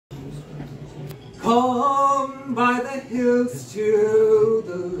Come by the hills to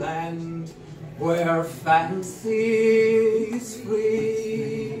the land where fancy is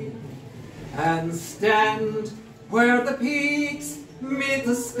free, and stand where the peaks meet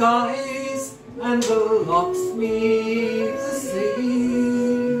the skies and the lochs meet the sea,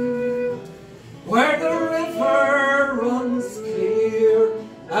 where the river runs clear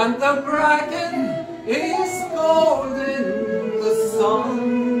and the bracken is gold in the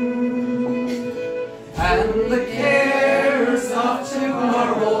sun, and the cares of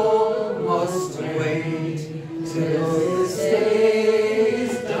tomorrow must wait till this day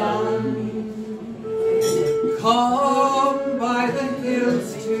is done. Come by the hills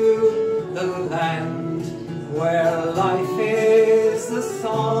to the land where life is the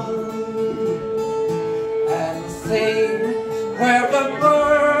song, and sing where the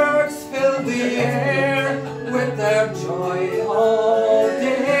birds fill the air with their joy all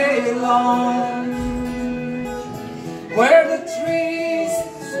day long, where the trees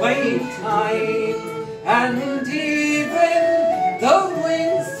sway in time and even the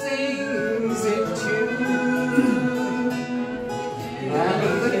wind sings in tune, and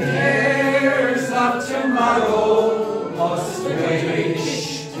the cares of tomorrow must wait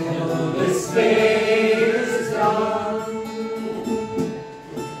till this day is done.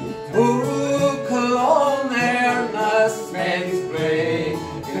 Cologne Ernest Men's Grey,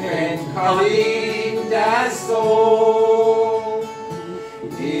 Green Colleen Dasso,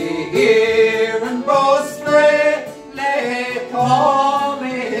 Here and Bosbury, lay come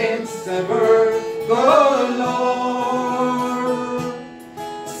in Sever galore.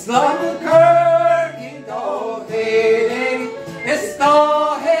 Slumkirk in Doheny, is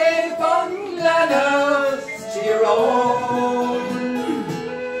Doheny von Lennox Tyrone.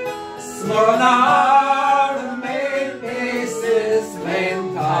 Smornar made faces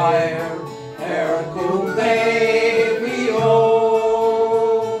M'Entire, Ercum Davio.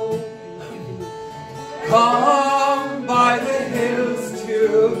 Come by the hills to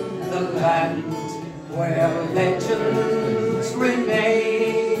the land where legends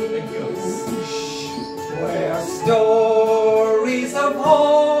remain, where stories of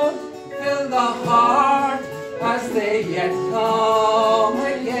old fill the heart as they yet come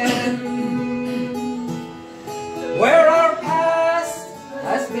again, where our past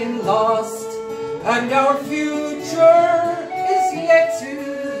has been lost and our future is yet to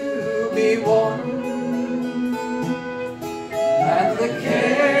be won, and the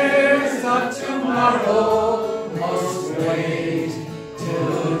cares of tomorrow must wait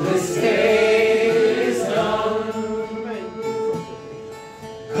till this day is done.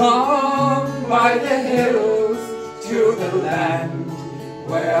 Come by the hills to the land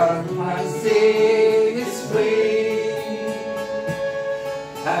where fancy is free,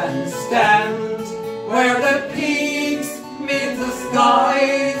 and stand where the peaks meet the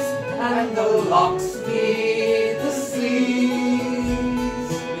skies and the lochs meet the seas,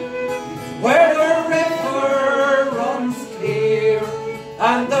 where the river runs clear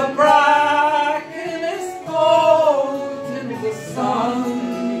and the bracken is gold in the sun,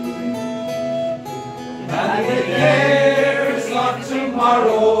 and the cares of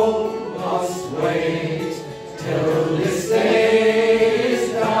tomorrow must wait till this day is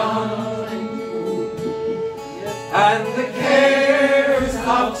done, and the cares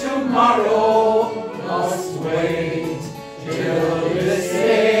of tomorrow